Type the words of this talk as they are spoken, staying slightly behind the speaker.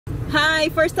my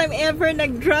first time ever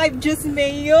nag-drive Diyos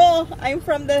Mayo. I'm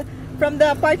from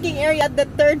the parking area at the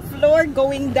 3rd floor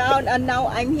going down, and now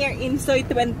I'm here in Soy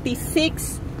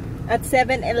 26 at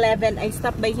 7-Eleven. I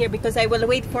stopped by here because I will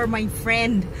wait for my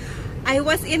friend. I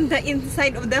was in the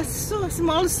inside of the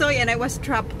small Soy and I was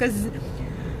trapped because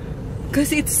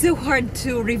it's so hard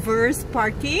to reverse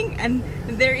parking, and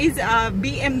there is a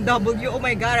BMW. Oh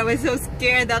my god, I was so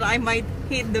scared that I might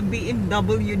hit the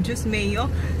BMW Diyos Mayo.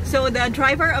 So the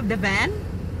driver of the van,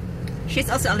 she's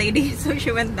also a lady, so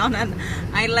she went down and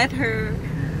I let her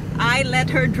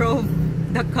drove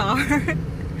the car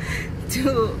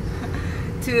to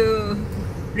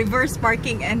reverse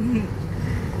parking and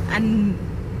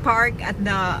park at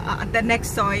the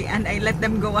next Soy, and I let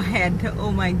them go ahead.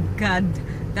 Oh my god,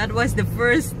 that was the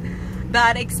first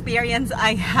bad experience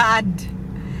I had.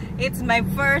 It's my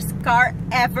first car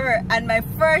ever and my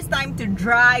first time to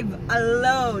drive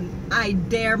alone. I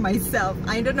dare myself.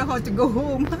 I don't know how to go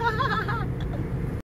home.